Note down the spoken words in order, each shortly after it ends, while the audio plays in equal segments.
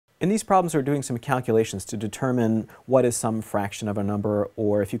In these problems, we're doing some calculations to determine what is some fraction of a number,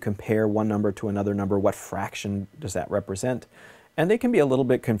 or if you compare one number to another number, what fraction does that represent? And they can be a little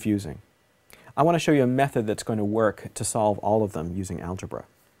bit confusing. I want to show you a method that's going to work to solve all of them using algebra.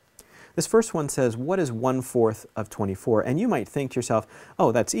 This first one says, what is 1/4 of 24? And you might think to yourself,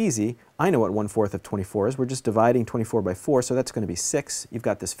 oh, that's easy. I know what 1/4 of 24 is. We're just dividing 24 by 4, so that's going to be 6. You've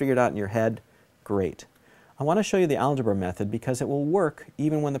got this figured out in your head. Great. I want to show you the algebra method because it will work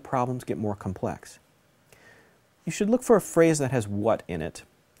even when the problems get more complex. You should look for a phrase that has what in it,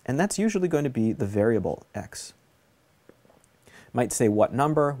 and that's usually going to be the variable x. It might say what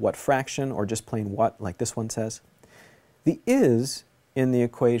number, what fraction, or just plain what, like this one says. The is in the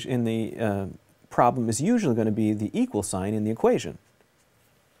equation, in the problem is usually going to be the equal sign in the equation.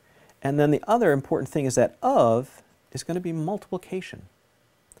 And then the other important thing is that of is going to be multiplication.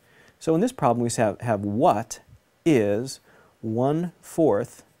 So in this problem, we have what is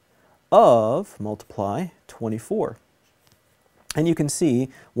 1/4 of, multiply, 24. And you can see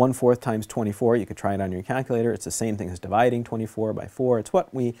 1/4 times 24, you could try it on your calculator. It's the same thing as dividing 24 by 4. It's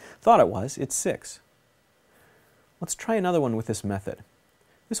what we thought it was. It's 6. Let's try another one with this method.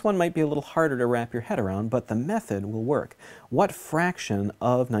 This one might be a little harder to wrap your head around, but the method will work. What fraction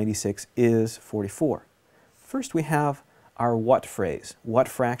of 96 is 44? First, we have our what phrase, what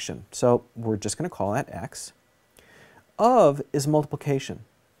fraction. So we're just going to call that x. Of is multiplication.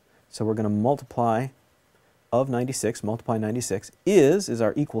 So we're going to multiply of 96, multiply 96. Is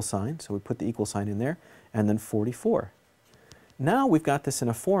our equal sign, so we put the equal sign in there, and then 44. Now we've got this in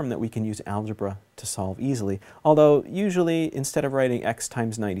a form that we can use algebra to solve easily. Although usually instead of writing x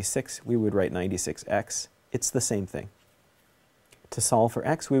times 96, we would write 96x. It's the same thing. To solve for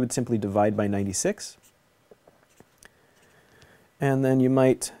x, we would simply divide by 96. And then you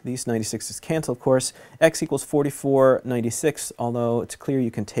might, these 96's cancel, of course. X equals 44, 96, although it's clear you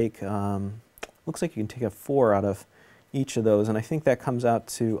can take, looks like you can take a 4 out of each of those, and I think that comes out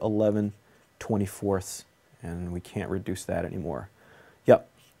to 11/24, and we can't reduce that anymore. Yep,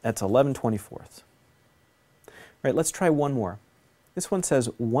 that's 11/24. Right, let's try one more. This one says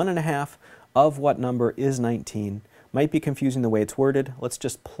 1/2 of what number is 19? Might be confusing the way it's worded. Let's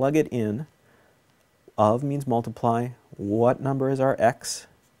just plug it in. Of means multiply. What number is our x?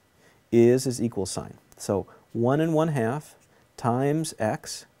 Is equal sign. So 1 1/2 times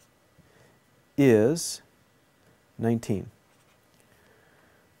x is 19.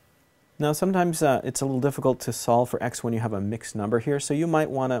 Now sometimes it's a little difficult to solve for x when you have a mixed number here, so you might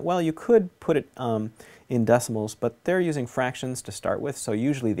want to, well, you could put it in decimals, but they're using fractions to start with, so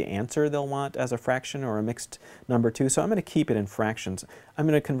usually the answer they'll want as a fraction or a mixed number too, so I'm going to keep it in fractions. I'm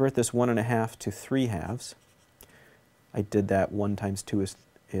going to convert this 1/2 to 3/2. I did that. 1 times 2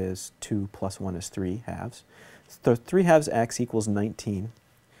 is 2 plus 1 is 3/2. So 3/2 x equals 19.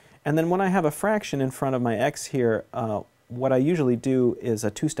 And then when I have a fraction in front of my x here, what I usually do is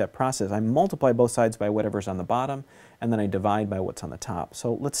a two-step process. I multiply both sides by whatever's on the bottom, and then I divide by what's on the top.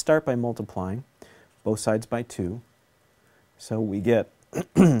 So let's start by multiplying both sides by 2. So we get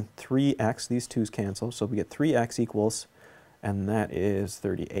 3x, these 2's cancel, so we get 3x equals, and that is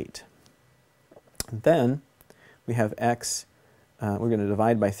 38. And then we have x, we're going to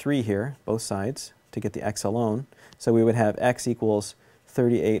divide by 3 here, both sides, to get the x alone. So we would have x equals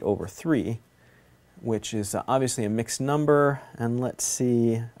 38 over 3, which is obviously a mixed number, and let's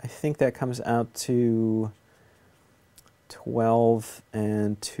see, I think that comes out to 12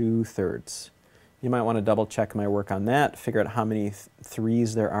 2/3. You might want to double check my work on that, figure out how many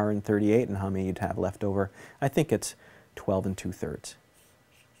 3's there are in 38 and how many you'd have left over. I think it's 12 2/3.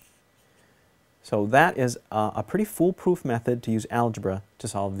 So that is a pretty foolproof method to use algebra to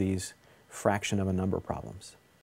solve these fraction of a number problems.